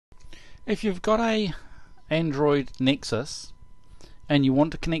If you've got a Android Nexus and you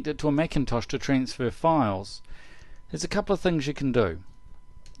want to connect it to a Macintosh to transfer files, there's a couple of things you can do.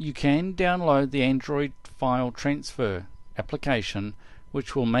 You can download the Android file transfer application,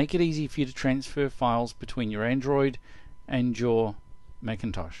 which will make it easy for you to transfer files between your Android and your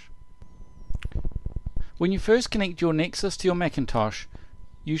Macintosh. When you first connect your Nexus to your Macintosh,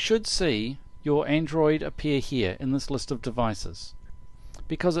 you should see your Android appear here in this list of devices,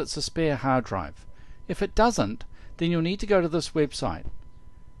 because it's a spare hard drive. If it doesn't, then you'll need to go to this website,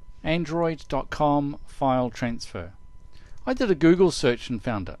 android.com file transfer. I did a Google search and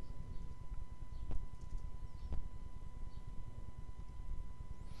found it.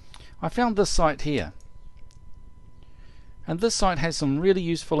 I found this site here, and this site has some really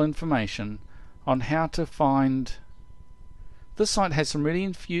useful information on how to find. This site has some really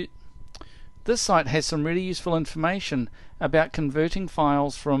useful information about converting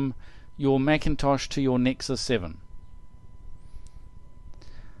files from your Macintosh to your Nexus 7.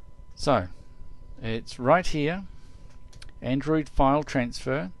 So it's right here, Android file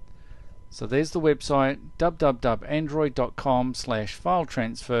transfer. So there's the website, www.android.com/file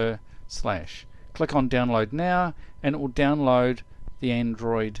transfer/. Click on download now and it will download the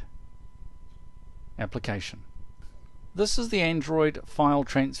Android application. This is the Android file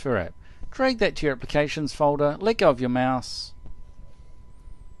transfer app. Drag that to your applications folder, let go of your mouse,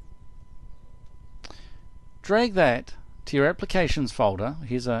 drag that to your applications folder,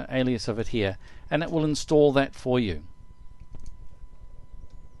 here's an alias of it here, and it will install that for you.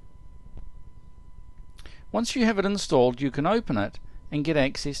 Once you have it installed, you can open it and get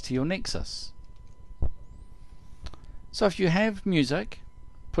access to your Nexus. So if you have music,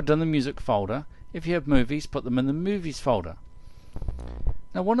 put it in the music folder. If you have movies, put them in the movies folder.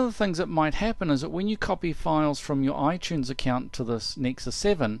 Now, one of the things that might happen is that when you copy files from your iTunes account to this Nexus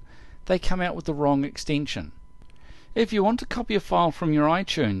 7, they come out with the wrong extension. If you want to copy a file from your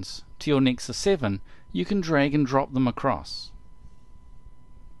iTunes to your Nexus 7, you can drag and drop them across,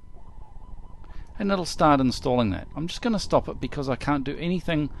 and it'll start installing that. I'm just going to stop it because I can't do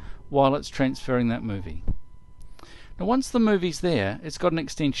anything while it's transferring that movie. Now, once the movie's there, it's got an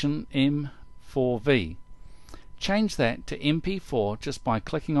extension M4V. Change that to MP4 just by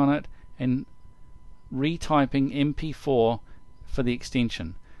clicking on it and retyping MP4 for the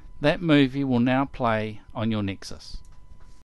extension. That movie will now play on your Nexus.